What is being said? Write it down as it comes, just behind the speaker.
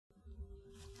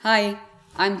Hi,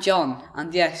 I'm John,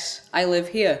 and yes, I live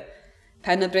here,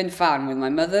 Pen y Bryn farm with my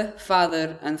mother,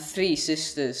 father and 3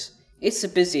 sisters. It's a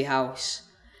busy house.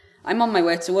 I'm on my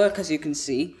way to work, as you can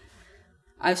see.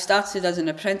 I've started as an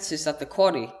apprentice at the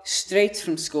quarry, straight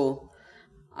from school.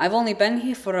 I've only been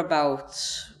here for about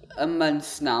a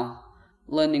month now,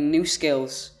 learning new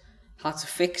skills, how to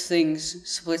fix things,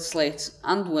 split slate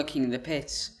and working in the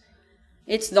pits.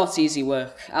 It's not easy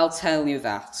work, I'll tell you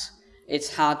that.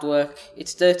 It's hard work,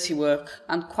 it's dirty work,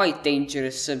 and quite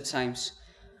dangerous sometimes.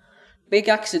 Big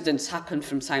accidents happen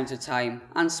from time to time,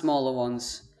 and smaller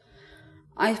ones.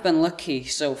 I've been lucky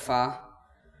so far.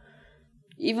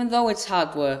 Even though it's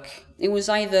hard work, it was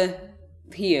either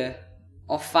here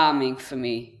or farming for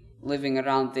me, living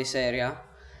around this area.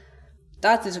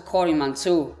 Dad is a quarryman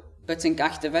too, but in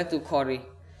Graen quarry.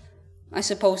 I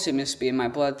suppose it must be in my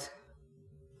blood.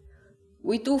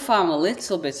 We do farm a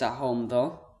little bit at home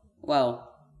though.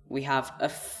 Well, we have a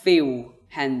few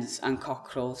hens and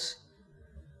cockerels.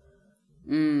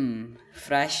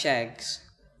 Fresh eggs.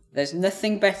 There's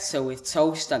nothing better with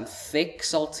toast and thick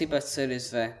salty butter,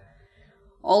 is there?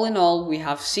 All in all, we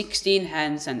have 16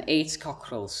 hens and 8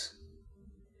 cockerels.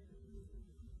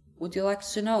 Would you like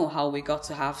to know how we got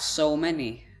to have so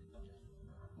many?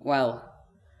 Well,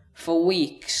 for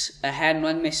weeks a hen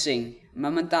went missing.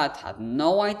 Mum and Dad had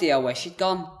no idea where she'd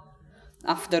gone.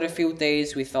 After a few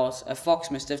days we thought a fox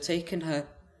must have taken her,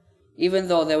 even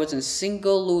though there wasn't a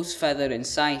single loose feather in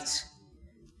sight.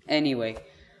 Anyway,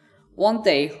 one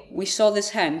day we saw this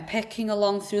hen pecking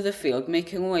along through the field,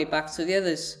 making her way back to the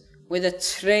others, with a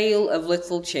trail of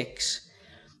little chicks.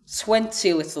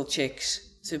 20 little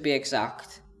chicks, to be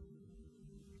exact.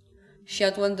 She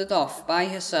had wandered off by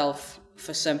herself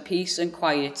for some peace and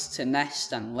quiet to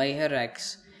nest and lay her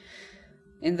eggs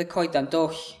in the coedan.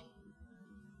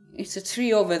 It's a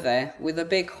tree over there with a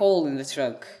big hole in the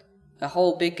trunk, a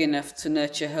hole big enough to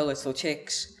nurture her little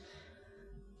chicks.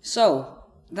 So,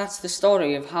 that's the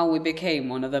story of how we became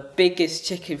one of the biggest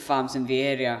chicken farms in the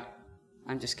area.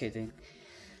 I'm just kidding.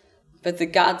 But the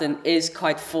garden is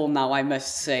quite full now, I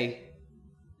must say.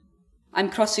 I'm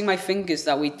crossing my fingers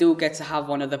that we do get to have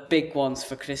one of the big ones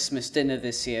for Christmas dinner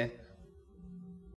this year.